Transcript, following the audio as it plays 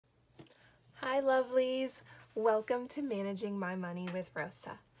Hi lovelies, welcome to Managing My Money with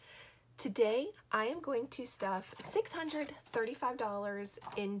Rosa. Today I am going to stuff $635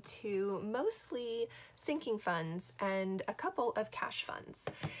 into mostly sinking funds and a couple of cash funds.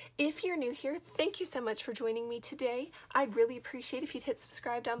 If you're new here, thank you so much for joining me today. I'd really appreciate if you'd hit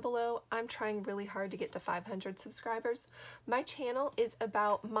subscribe down below. I'm trying really hard to get to 500 subscribers. My channel is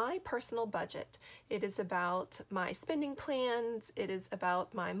about my personal budget. It is about my spending plans. It is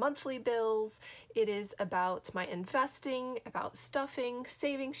about my monthly bills. It is about my investing, about stuffing,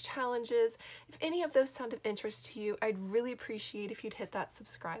 savings challenges. If any of those sound of interest to you, I'd really appreciate if you'd hit that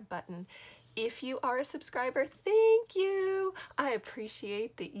subscribe button. If you are a subscriber, thank you. I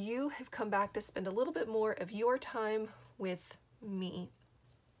appreciate that you have come back to spend a little bit more of your time with me.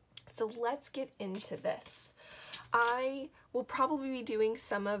 So let's get into this. I will probably be doing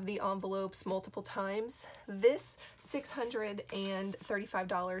some of the envelopes multiple times. This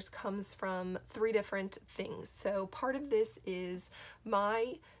 $635 comes from 3 different things. So part of this is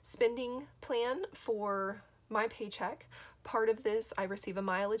my spending plan for my paycheck. Part of this, I receive a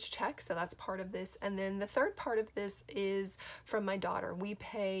mileage check, so that's part of this. And then the third part of this is from my daughter. We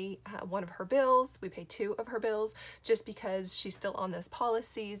pay one of her bills, we pay 2 of her bills, just because she's still on those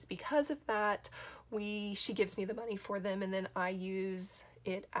policies. Because of that, she gives me the money for them, and then I use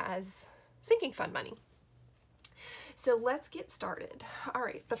it as sinking fund money. So let's get started. All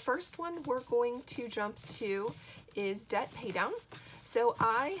right, the first one we're going to jump to is debt paydown. So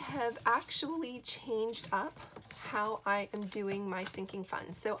I have actually changed up how I am doing my sinking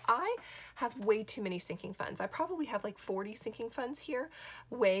funds. So I have way too many sinking funds. I probably have like 40 sinking funds here.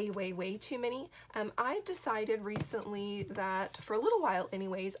 Way too many. I've decided recently that for a little while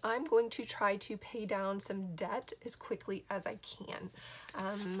anyways, I'm going to try to pay down some debt as quickly as I can.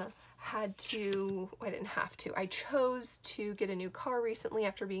 I didn't have to. I chose to get a new car recently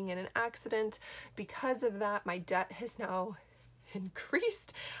after being in an accident. Because of that, my debt has now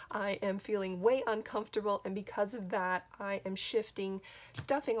increased. I am feeling way uncomfortable, and because of that, I am stuffing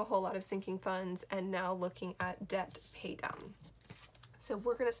a whole lot of sinking funds and now looking at debt pay down. So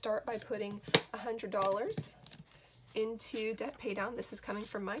we're going to start by putting $100 into debt pay down. This is coming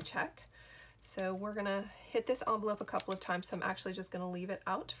from my check. So we're going to hit this envelope a couple of times, so I'm actually just going to leave it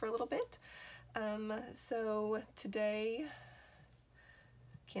out for a little bit. So today,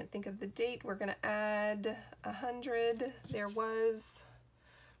 can't think of the date, we're going to add 100. There was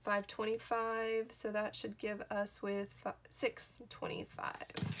 525, so that should give us with 625.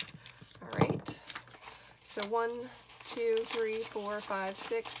 All right, so 1, 2, 3, 4, 5,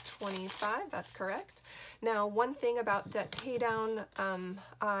 6, 25, that's correct. Now, one thing about debt paydown,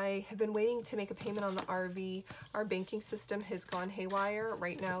 I have been waiting to make a payment on the RV. Our banking system has gone haywire.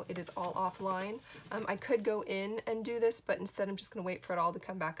 Right now, it is all offline. I could go in and do this, but instead I'm just going to wait for it all to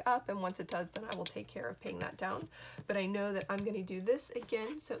come back up, and once it does, then I will take care of paying that down. But I know that I'm going to do this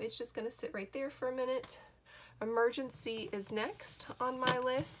again, so it's just going to sit right there for a minute. Emergency is next on my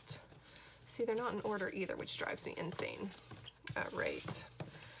list. See, they're not in order either, which drives me insane. All right.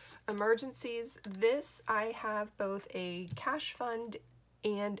 Emergencies, this I have both a cash fund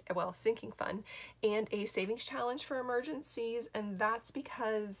and, well, sinking fund and a savings challenge for emergencies, and that's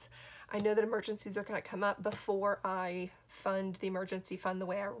because I know that emergencies are going to come up before I fund the emergency fund the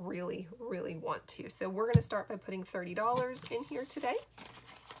way I really want to. So we're going to start by putting $30 in here today.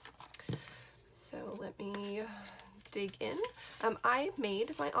 So let me dig in. I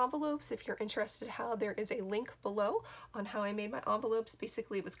made my envelopes. If you're interested how, there is a link below on how I made my envelopes.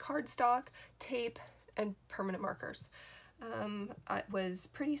 Basically, it was cardstock, tape, and permanent markers. It was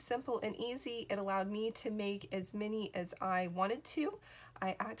pretty simple and easy. It allowed me to make as many as I wanted to.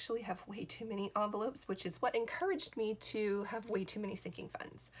 I actually have way too many envelopes, which is what encouraged me to have way too many sinking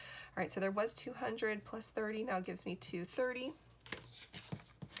funds. All right, so there was 200 plus 30, now gives me 230.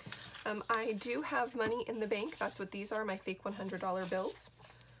 I do have money in the bank. That's what these are, my fake $100 bills.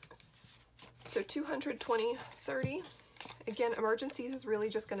 So 220, 30. Again, emergencies is really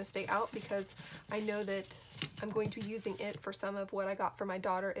just going to stay out because I know that I'm going to be using it for some of what I got for my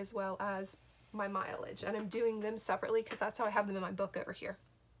daughter as well as my mileage. And I'm doing them separately because that's how I have them in my book over here.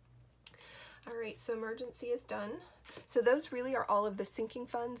 All right, so emergency is done. So those really are all of the sinking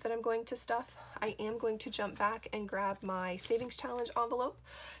funds that I'm going to stuff. I am going to jump back and grab my savings challenge envelope.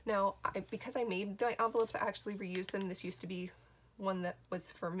 Now, because I made the envelopes, I actually reused them. This used to be one that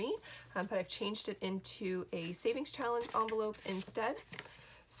was for me, but I've changed it into a savings challenge envelope instead.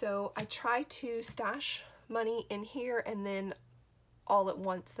 So I try to stash money in here, and then all at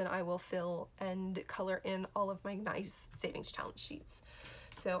once, then I will fill and color in all of my nice savings challenge sheets.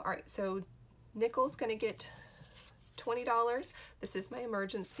 So, all right, so nickel's gonna get $20. This is my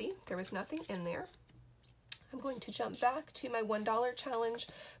emergency. There was nothing in there. I'm going to jump back to my $1 challenge.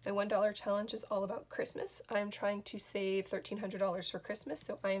 My $1 challenge is all about Christmas. I'm trying to save $1,300 for Christmas,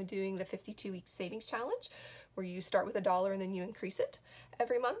 so I am doing the 52-week savings challenge, where you start with $1 and then you increase it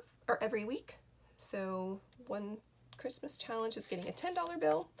every month or every week. So one Christmas challenge is getting a $10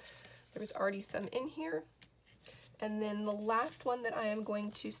 bill. There was already some in here. And then the last one that I am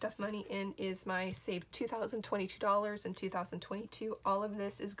going to stuff money in is my saved $2,022 in 2022. All of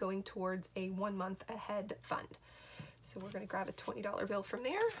this is going towards a 1 month ahead fund. So we're going to grab a $20 bill from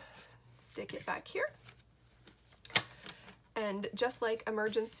there, stick it back here. And just like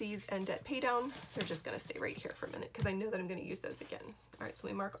emergencies and debt pay down, they're just going to stay right here for a minute because I know that I'm going to use those again. All right, so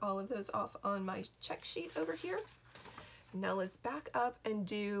we mark all of those off on my check sheet over here. Now let's back up and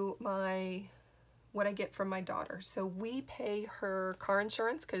do what I get from my daughter. So we pay her car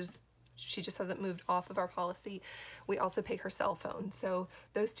insurance because she just hasn't moved off of our policy. We also pay her cell phone. So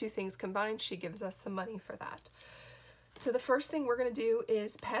those two things combined, she gives us some money for that. So the first thing we're going to do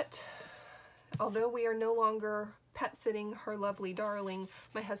is pet. Although we are no longer pet sitting her lovely darling,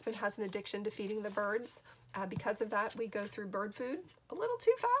 my husband has an addiction to feeding the birds. Because of that, we go through bird food a little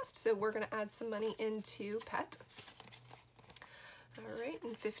too fast. So we're going to add some money into pet. All right,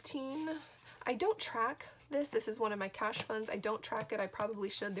 and 15. I don't track this. This is one of my cash funds. I don't track it. I probably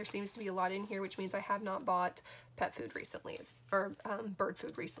should. There seems to be a lot in here, which means I have not bought pet food recently, or bird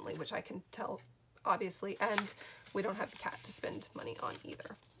food recently, which I can tell, obviously, and we don't have the cat to spend money on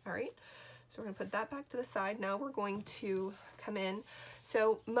either. All right, so we're going to put that back to the side. Now we're going to come in.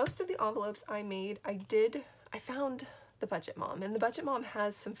 So most of the envelopes I made, I found the Budget Mom, and the Budget Mom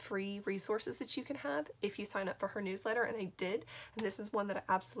has some free resources that you can have if you sign up for her newsletter, and I did, and this is one that I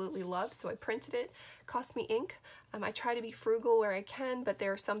absolutely love, so I printed it. Cost me ink. I try to be frugal where I can, but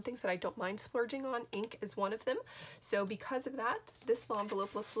there are some things that I don't mind splurging on. Ink is one of them. So because of that, this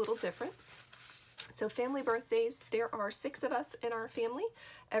envelope looks a little different. So family birthdays, there are 6 of us in our family.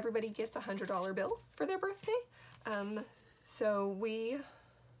 Everybody gets a $100 bill for their birthday.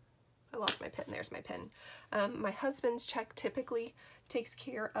 I lost my pen. There's my pen. My husband's check typically takes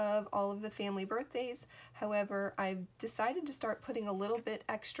care of all of the family birthdays. However, I've decided to start putting a little bit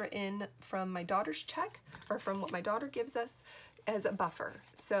extra in from my daughter's check, or from what my daughter gives us, as a buffer.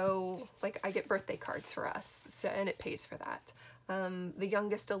 So like I get birthday cards for us, so, and it pays for that. The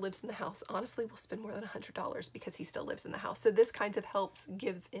youngest still lives in the house. Honestly, we'll spend more than $100 because he still lives in the house. So this kind of helps,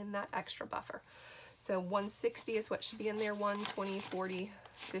 gives in that extra buffer. So 160 is what should be in there. 120, 40,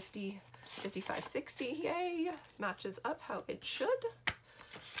 50, 55, 60. Yay! Matches up how it should.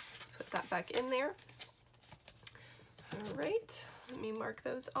 Let's put that back in there. All right, let me mark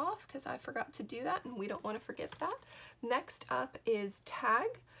those off because I forgot to do that and we don't want to forget that. Next up is tag.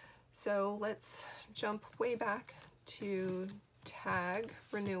 So let's jump way back to tag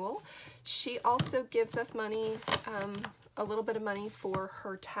renewal. She also gives us money, a little bit of money for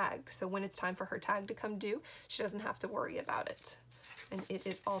her tag. So when it's time for her tag to come due, she doesn't have to worry about it. And it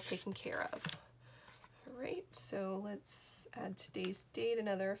is all taken care of. All right, so let's add today's date.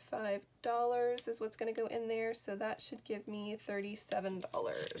 Another $5 is what's going to go in there. So that should give me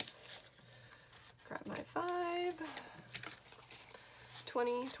 $37. Grab my 5,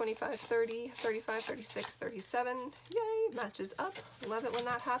 20, 25, 30, 35, 36, 37. Yay, matches up. Love it when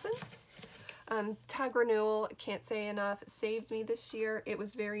that happens. Tag renewal, can't say enough, saved me this year. It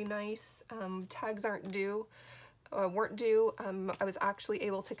was very nice. Tags weren't due. I was actually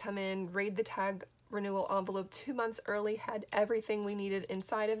able to come in, raid the tag renewal envelope 2 months early, had everything we needed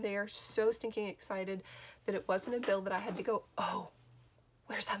inside of there. So stinking excited that it wasn't a bill that I had to go, oh,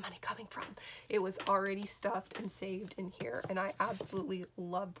 where's that money coming from? It was already stuffed and saved in here, and I absolutely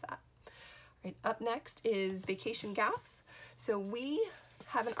loved that. All right, up next is vacation gas. So we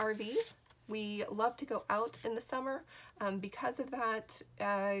have an RV. We love to go out in the summer. Because of that,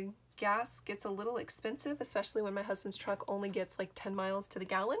 gas gets a little expensive, especially when my husband's truck only gets like 10 miles to the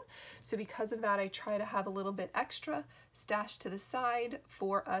gallon. So because of that, I try to have a little bit extra stashed to the side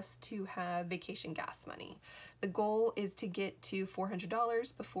for us to have vacation gas money. The goal is to get to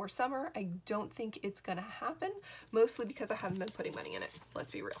 $400 before summer. I don't think it's gonna happen, mostly because I haven't been putting money in it.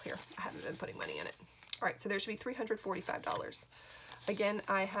 Let's be real here. I haven't been putting money in it. All right, so there should be $345. Again,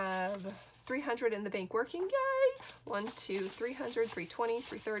 I have 300 in the bank working, yay! 1, 2, 300, 320,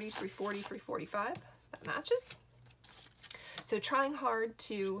 330, 340, 345. That matches. So trying hard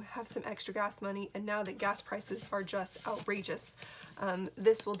to have some extra gas money, and now that gas prices are just outrageous,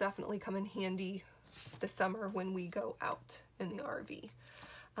 this will definitely come in handy this summer when we go out in the RV.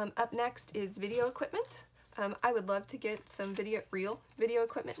 Up next is video equipment. I would love to get some real video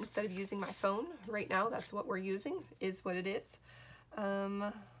equipment instead of using my phone. Right now, that's what we're using, is what it is.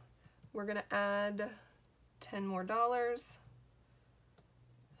 We're gonna add $10 more.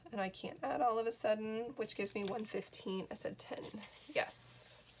 And I can't add all of a sudden, which gives me 115. I said 10,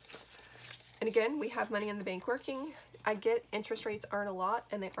 yes. And again, we have money in the bank working. I get interest rates aren't a lot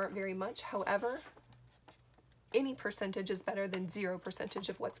and they aren't very much. However, any percentage is better than 0%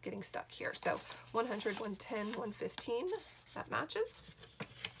 of what's getting stuck here. So 100, 110, 115, that matches.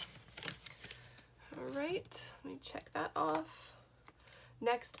 All right, let me check that off.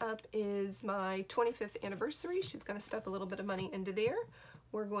 Next up is my 25th anniversary. She's gonna stuff a little bit of money into there.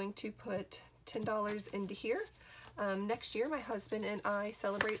 We're going to put $10 into here. Next year, my husband and I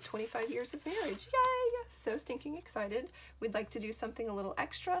celebrate 25 years of marriage. Yay! So stinking excited. We'd like to do something a little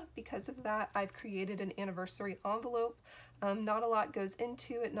extra. Because of that, I've created an anniversary envelope. Not a lot goes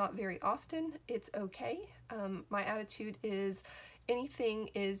into it, not very often. It's okay. My attitude is anything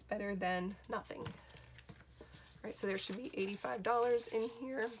is better than nothing. All right, so there should be $85 in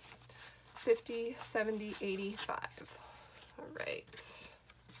here. 50, 70, 85. All right.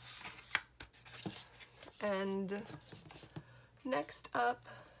 And next up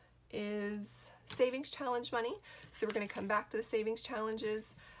is savings challenge money. So we're going to come back to the savings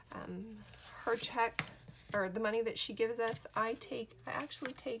challenges. Her check, or the money that she gives us, I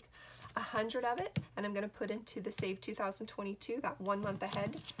actually take 100 of it, and I'm going to put into the Save 2022, that 1 month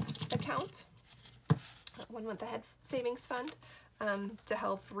ahead account, 1 month ahead savings fund, to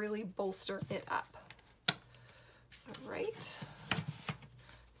help really bolster it up. All right.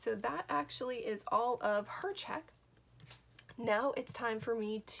 So that actually is all of her check. Now it's time for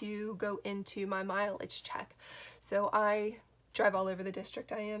me to go into my mileage check. So I drive all over the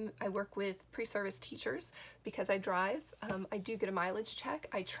district. I work with pre-service teachers because I drive. I do get a mileage check.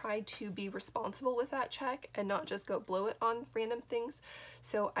 I try to be responsible with that check and not just go blow it on random things.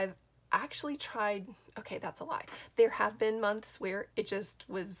 So I've actually tried, okay, that's a lie. There have been months where it just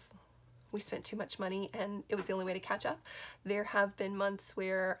was, we spent too much money and it was the only way to catch up. There have been months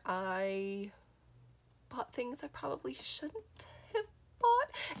where I bought things I probably shouldn't have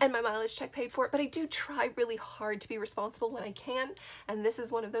bought and my mileage check paid for it, but I do try really hard to be responsible when I can, and this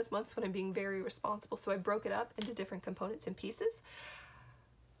is one of those months when I'm being very responsible. So I broke it up into different components and pieces.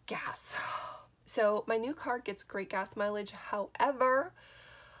 Gas. So my new car gets great gas mileage. However,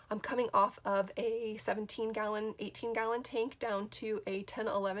 I'm coming off of a 17-gallon, 18-gallon tank down to a 10,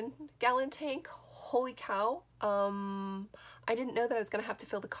 11-gallon tank. Holy cow. I didn't know that I was going to have to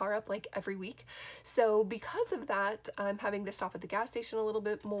fill the car up like every week. So because of that, I'm having to stop at the gas station a little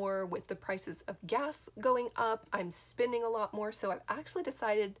bit more. With the prices of gas going up, I'm spending a lot more. So I've actually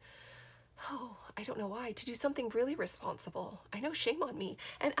decided, oh, I don't know why, to do something really responsible. I know, shame on me.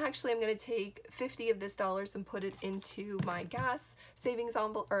 And actually I'm going to take 50 of this dollars and put it into my gas savings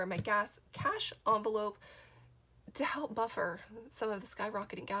envelope, or my gas cash envelope, to help buffer some of the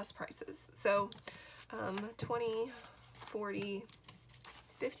skyrocketing gas prices. So 20, 40,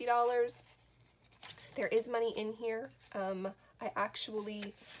 $50. There is money in here. I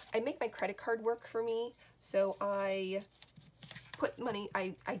make my credit card work for me. So I put money,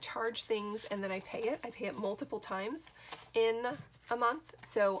 I charge things and then I pay it. I pay it multiple times in a month.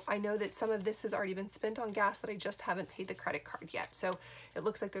 So I know that some of this has already been spent on gas that I just haven't paid the credit card yet. So it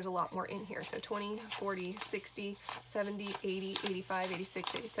looks like there's a lot more in here. So 20, 40, 60, 70, 80, 85,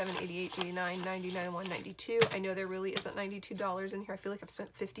 86, 87, 88, 89, 90, 91, 92. I know there really isn't $92 in here. I feel like I've spent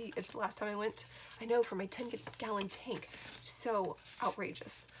 50 the last time I went. I know, for my 10-gallon tank. So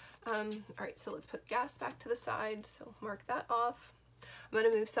outrageous. All right, so let's put gas back to the side. So mark that off. I'm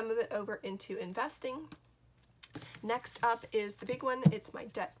going to move some of it over into investing. Next up is the big one. It's my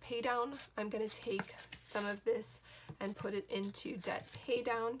debt pay down. I'm going to take some of this and put it into debt pay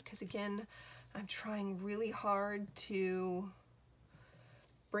down because, again, I'm trying really hard to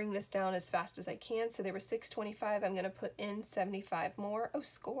bring this down as fast as I can. So there was $625. I'm going to put in 75 more. Oh,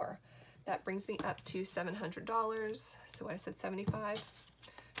 score. That brings me up to $700. So what I said, 75,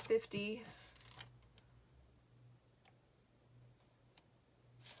 50,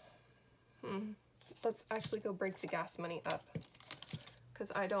 let's actually go break the gas money up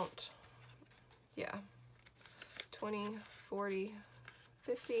because I don't, yeah, 20, 40,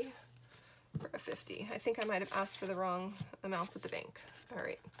 50, for a 50. I think I might have asked for the wrong amounts at the bank. All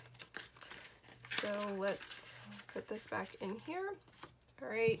right, so let's put this back in here. All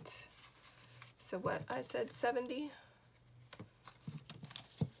right, so what I said, 70,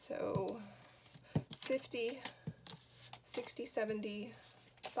 so 50, 60, 70,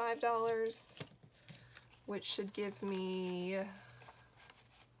 $5, which should give me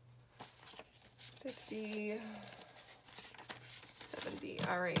 50, 70.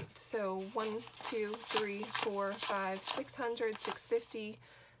 All right, so 1, 2, 3, 4, 5, 600, 650,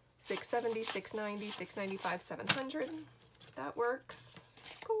 670, 690, 695, 700. That works.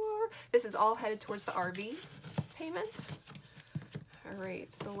 Score. This is all headed towards the RV payment. All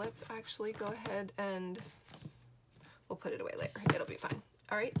right, so let's actually go ahead and we'll put it away later. It'll be fine.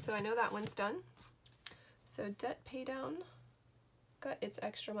 All right, so I know that one's done. So debt pay down got its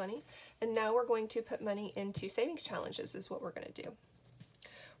extra money. And now we're going to put money into savings challenges is what we're going to do.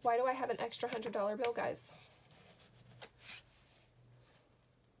 Why do I have an extra $100 bill, guys?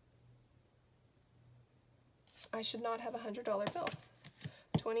 I should not have a $100 bill.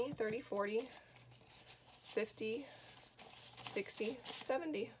 20, 30, 40, 50, 60,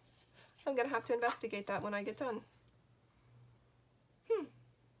 70. I'm going to have to investigate that when I get done.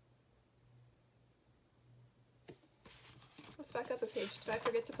 Let's back up a page. Did I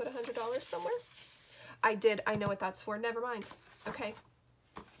forget to put $100 somewhere? I did. I know what that's for. Never mind. Okay.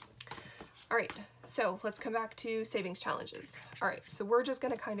 All right. So let's come back to savings challenges. All right. So we're just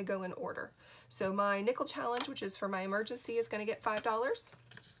going to kind of go in order. So my nickel challenge, which is for my emergency, is going to get $5. Let's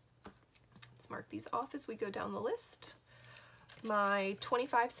mark these off as we go down the list. My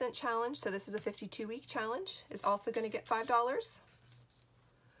 25-cent challenge, so this is a 52-week challenge, is also going to get $5.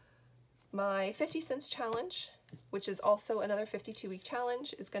 My 50 cents challenge, which is also another 52-week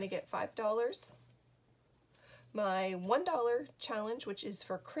challenge, is going to get $5. My $1 challenge, which is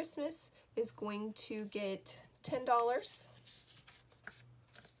for Christmas, is going to get $10.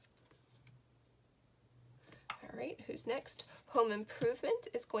 All right, who's next? Home improvement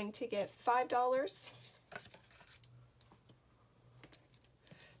is going to get $5.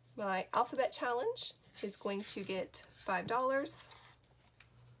 My alphabet challenge is going to get $5.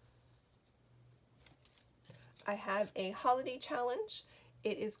 I have a holiday challenge.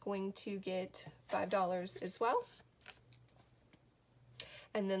 It is going to get $5 as well.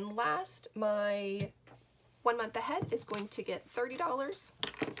 And then last, my 1 month ahead is going to get $30.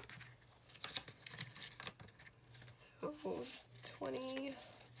 So 20,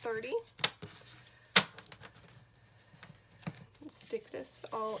 30. Stick this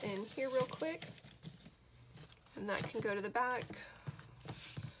all in here real quick. And that can go to the back.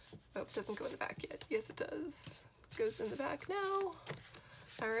 Oh, it doesn't go in the back yet. Yes, it does. It goes in the back now.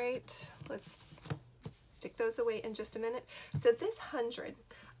 All right, let's stick those away in just a minute. So this 100,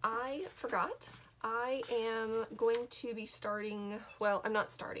 I forgot. I am going to be starting, well, I'm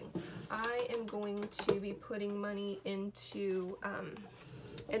not starting. I am going to be putting money into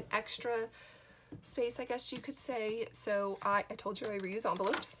an extra space, I guess you could say. So I told you I reuse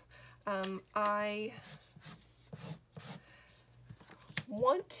envelopes. I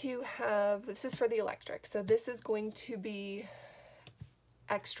want to have, this is for the electric, so this is going to be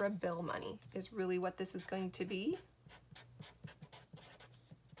extra bill money is really what this is going to be.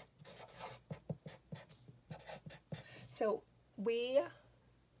 So we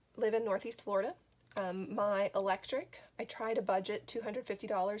live in Northeast Florida. My electric, I try to budget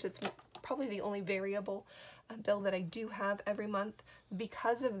 $250. It's probably the only variable bill that I do have every month.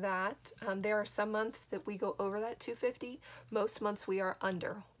 Because of that, there are some months that we go over that $250. Most months we are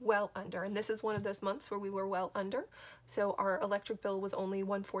under, well under, and this is one of those months where we were well under. So our electric bill was only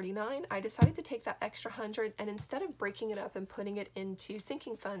 $149. I decided to take that extra $100, and instead of breaking it up and putting it into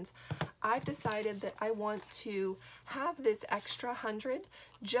sinking funds, I've decided that I want to have this extra $100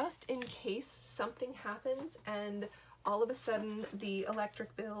 just in case something happens and all of a sudden the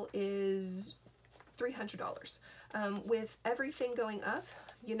electric bill is $300. With everything going up,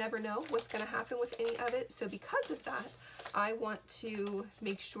 you never know what's going to happen with any of it. So because of that, I want to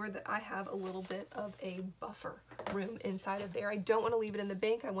make sure that I have a little bit of a buffer room inside of there. I don't want to leave it in the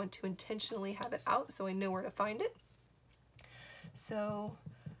bank. I want to intentionally have it out so I know where to find it. So,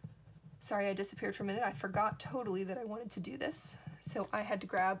 sorry I disappeared for a minute. I forgot totally that I wanted to do this. So I had to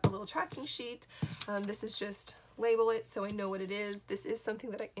grab a little tracking sheet. This is just label it so I know what it is. This is something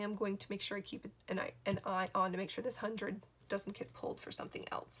that I am going to make sure I keep an eye on to make sure this 100 doesn't get pulled for something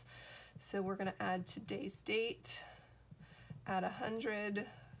else. So we're going to add today's date, add 100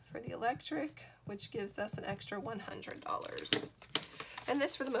 for the electric, which gives us an extra $100. And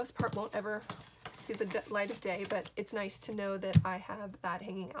this for the most part won't ever see the light of day, but it's nice to know that I have that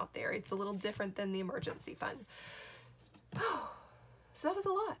hanging out there. It's a little different than the emergency fund. Oh, so that was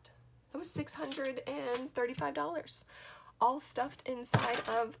a lot. That was $635, all stuffed inside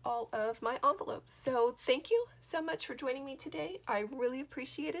of all of my envelopes. So thank you so much for joining me today. I really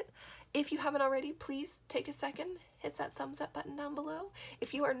appreciate it. If you haven't already, please take a second, hit that thumbs up button down below.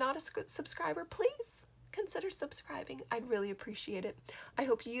 If you are not a subscriber, please consider subscribing. I'd really appreciate it. I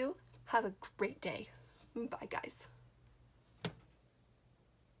hope you Have a great day. Bye, guys.